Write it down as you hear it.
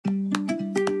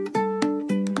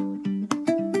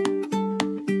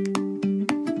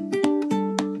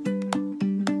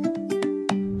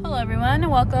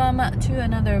everyone, welcome to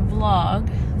another vlog.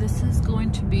 This is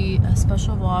going to be a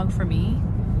special vlog for me.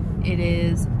 It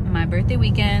is my birthday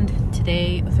weekend.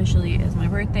 Today officially is my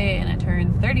birthday and I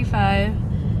turned 35,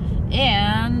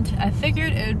 and I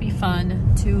figured it would be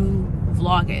fun to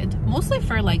vlog it, mostly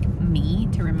for like me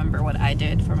to remember what I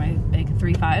did for my big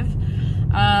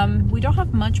 3-5. We don't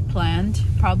have much planned,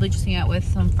 probably just hang out with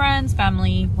some friends,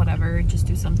 family, whatever, just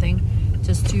do something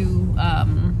just to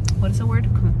what is the word?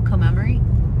 Commemorate?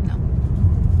 No.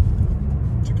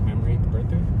 To commemorate the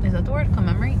birthday? Is that the word?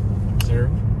 Commemorate? Observe?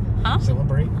 Huh?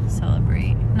 Celebrate?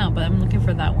 Celebrate. No, but I'm looking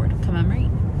for that word. Commemorate?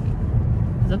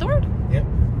 Is that the word? Yep.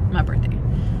 My birthday.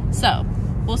 So,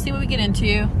 we'll see what we get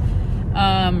into.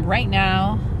 Right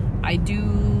now,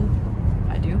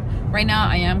 Right now,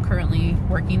 I am currently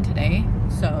working today,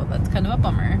 so that's kind of a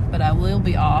bummer. But I will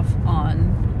be off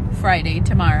on Friday,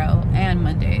 tomorrow, and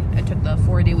Monday. I took the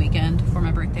 4-day weekend for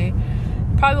my birthday.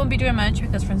 Probably won't be doing much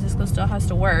because Francisco still has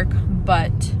to work,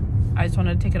 but I just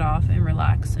wanted to take it off and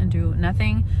relax and do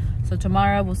nothing. So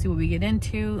tomorrow we'll see what we get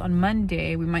into. On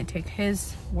Monday we might take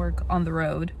his work on the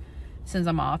road since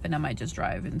I'm off, and I might just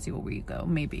drive and see where we go.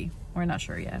 Maybe, we're not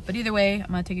sure yet, but either way I'm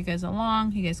gonna take you guys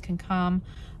along. You guys can come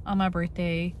on my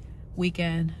birthday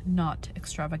weekend, not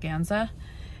extravaganza.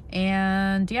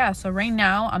 And yeah, so right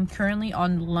now I'm currently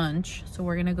on lunch, so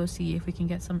we're gonna go see if we can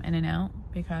get some In-N-Out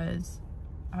because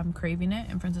I'm craving it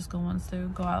and Francisco wants to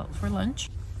go out for lunch.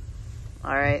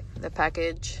 All right, the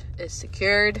package is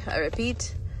secured. I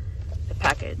repeat, the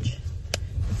package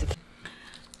is secured.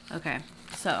 Okay,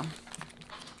 so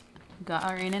got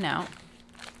our In-N-Out,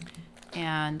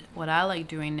 and what I like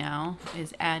doing now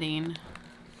is adding,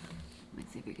 let me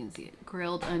see if you can see it,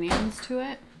 grilled onions to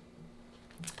it,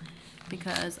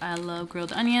 because I love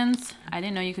grilled onions. I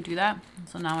didn't know you could do that,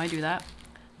 so now I do that.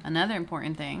 Another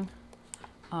important thing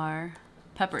are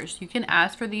peppers. You can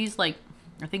ask for these, like,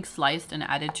 I think sliced and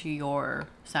added to your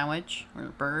sandwich or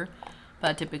burger, but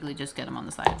I typically just get them on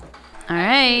the side. All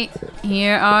right,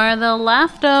 here are the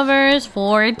leftovers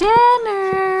for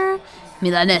dinner.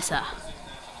 Milanesa,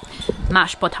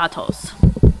 mashed potatoes,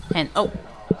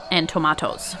 and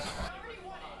tomatoes.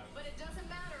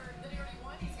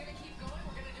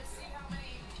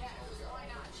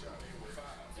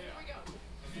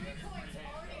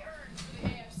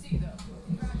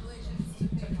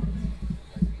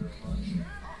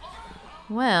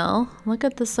 Well, look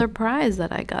at the surprise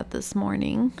that I got this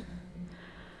morning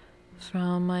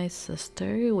from my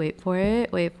sister. Wait for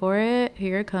it, wait for it.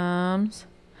 Here it comes.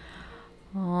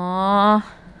 Aww.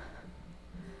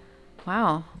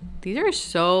 Wow, these are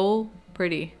so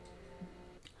pretty.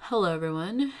 Hello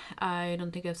everyone. I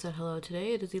don't think I've said hello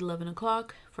today. It is 11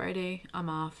 o'clock, Friday. I'm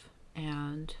off,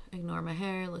 and ignore my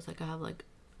hair. It looks like I have like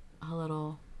a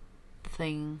little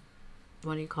thing.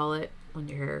 What do you call it when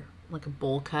your hair, like a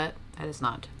bowl cut? That is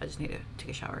not. I just need to take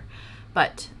a shower.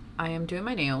 But I am doing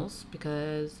my nails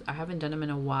because I haven't done them in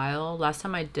a while. Last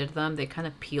time I did them, they kind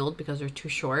of peeled because they're too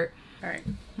short. All right,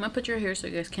 I'm gonna put your hair so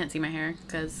you guys can't see my hair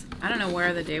because I don't know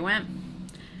where the day went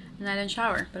and I didn't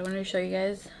shower. But I wanted to show you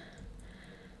guys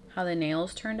how the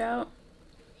nails turned out.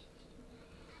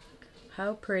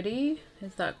 How pretty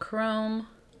is that chrome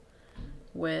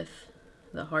with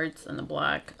the hearts and the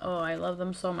black? Oh, I love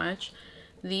them so much.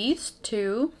 These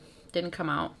two didn't come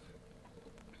out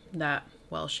that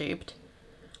well shaped.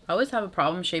 I always have a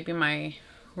problem shaping my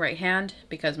right hand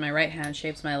because my right hand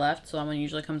shapes my left, so that one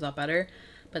usually comes out better,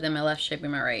 but then my left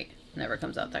shaping my right never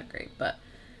comes out that great. But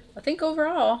I think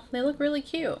overall they look really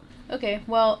cute. Okay,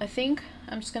 well, I think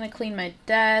I'm just gonna clean my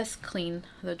desk, clean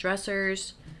the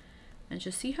dressers, and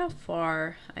just see how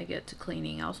far I get to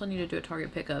cleaning. I also need to do a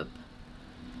Target pickup,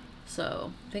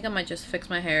 so I think I might just fix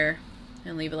my hair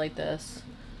and leave it like this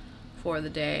for the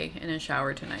day and then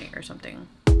shower tonight or something.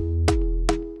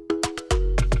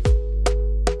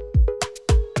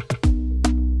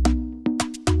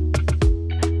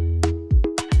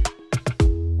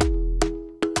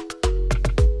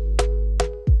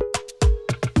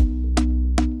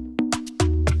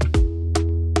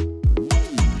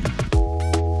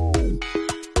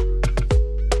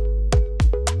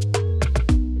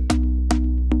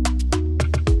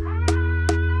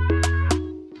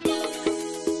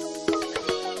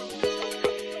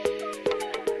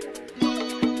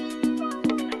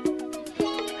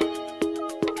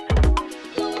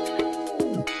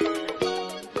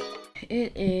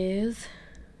 It is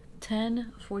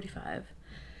 10:45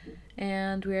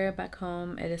 and we're back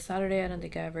home. It is Saturday. I don't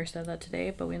think I ever said that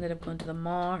today, but we ended up going to the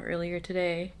mall earlier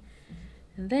today,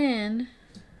 and then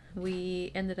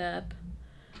we ended up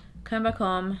coming back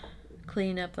home,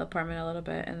 cleaning up the apartment a little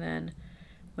bit, and then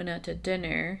went out to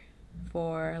dinner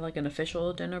for like an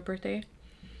official dinner birthday.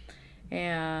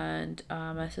 And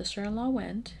my sister-in-law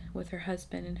went with her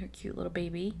husband and her cute little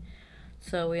baby.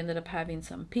 So we ended up having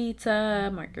some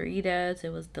pizza, margaritas.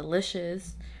 It was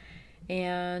delicious.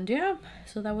 And yeah,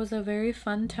 so that was a very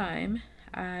fun time.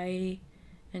 I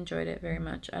enjoyed it very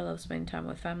much. I love spending time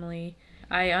with family.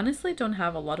 I honestly don't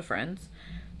have a lot of friends,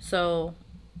 so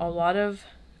a lot of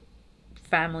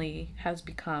family has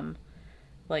become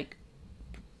like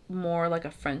more like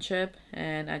a friendship,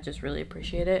 and I just really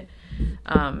appreciate it.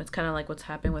 It's kind of like what's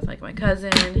happened with like my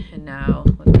cousin and now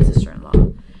with my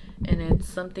sister-in-law, and it's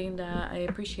something that I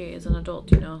appreciate as an adult.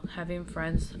 You know, having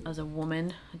friends as a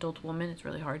woman, adult woman, it's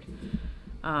really hard.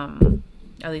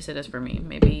 At least it is for me.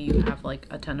 Maybe you have like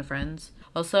a ton of friends.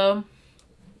 Also,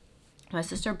 my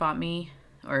sister bought me,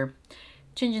 or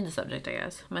changing the subject, I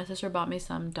guess, my sister bought me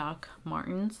some Doc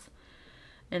Martens,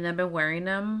 and I've been wearing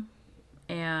them,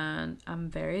 and I'm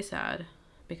very sad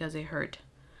because they hurt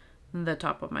the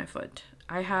top of my foot.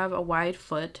 I have a wide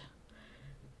foot,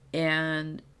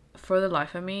 and for the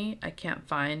life of me, I can't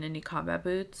find any combat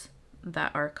boots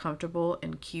that are comfortable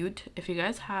and cute. If you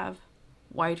guys have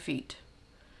wide feet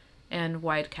and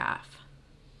wide calf,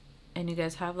 and you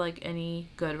guys have like any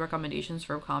good recommendations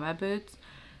for combat boots,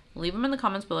 leave them in the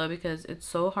comments below, because it's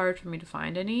so hard for me to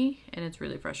find any, and it's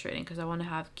really frustrating because I want to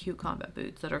have cute combat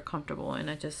boots that are comfortable, and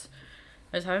I just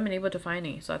haven't been able to find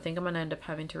any. So I think I'm gonna end up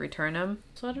having to return them.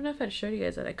 So I don't know if I'd show you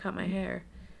guys that I cut my hair.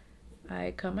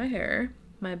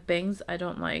 My bangs I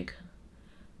don't like,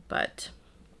 but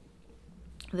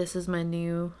this is my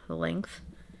new length.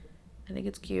 I think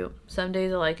it's cute. Some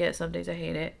days I like it, some days I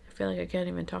hate it. I feel like I can't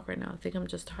even talk right now. I think I'm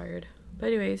just tired. But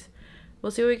anyways,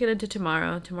 we'll see what we get into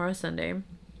tomorrow. Tomorrow's Sunday.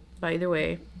 But either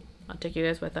way, I'll take you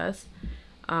guys with us.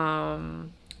 But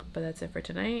that's it for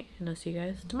tonight, and I'll see you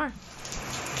guys tomorrow.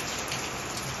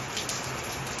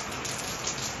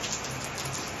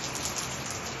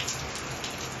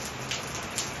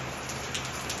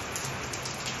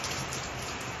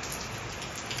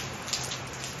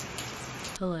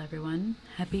 Hello everyone,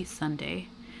 happy Sunday.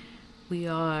 We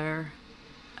are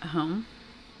at home,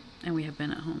 and we have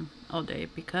been at home all day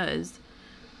because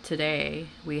today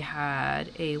we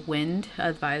had a wind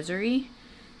advisory,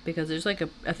 because there's like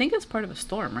I think it's part of a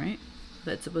storm, right,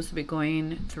 that's supposed to be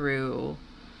going through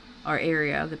our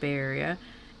area, the Bay Area,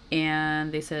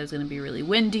 and they said it's going to be really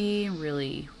windy,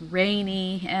 really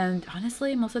rainy, and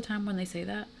honestly, most of the time when they say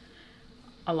that,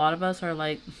 a lot of us are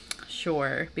like,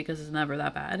 sure, because it's never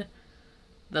that bad.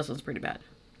 This one's pretty bad.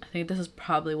 I think this is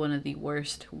probably one of the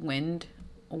worst wind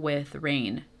with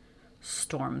rain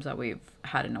storms that we've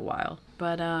had in a while.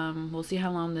 But we'll see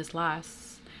how long this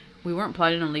lasts. We weren't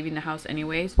planning on leaving the house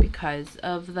anyways because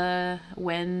of the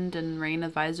wind and rain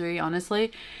advisory.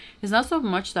 Honestly, it's not so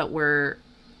much that we're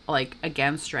like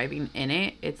against driving in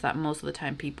it. It's that most of the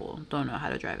time people don't know how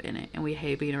to drive in it, and we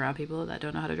hate being around people that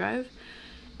don't know how to drive.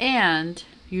 And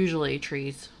usually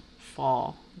trees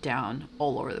fall down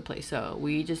all over the place, so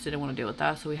we just didn't want to deal with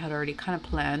that. So we had already kind of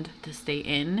planned to stay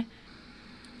in.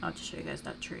 I'll just show you guys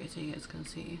that tree so you guys can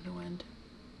see the wind.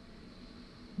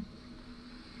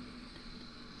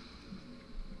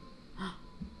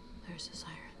 There's the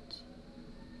sirens.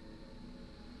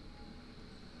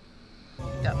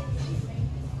 Go.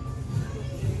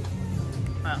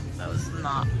 Wow, that was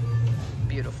not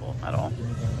beautiful at all.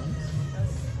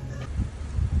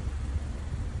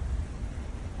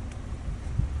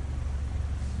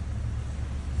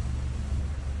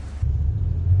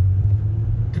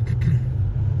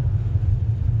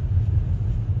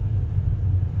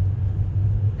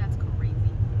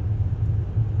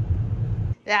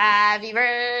 Happy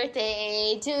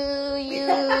birthday to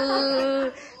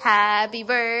you. Happy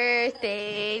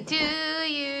birthday to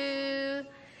you.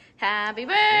 Happy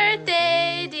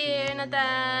birthday, dear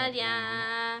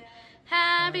Natalia.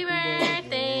 Happy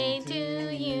birthday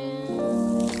to you.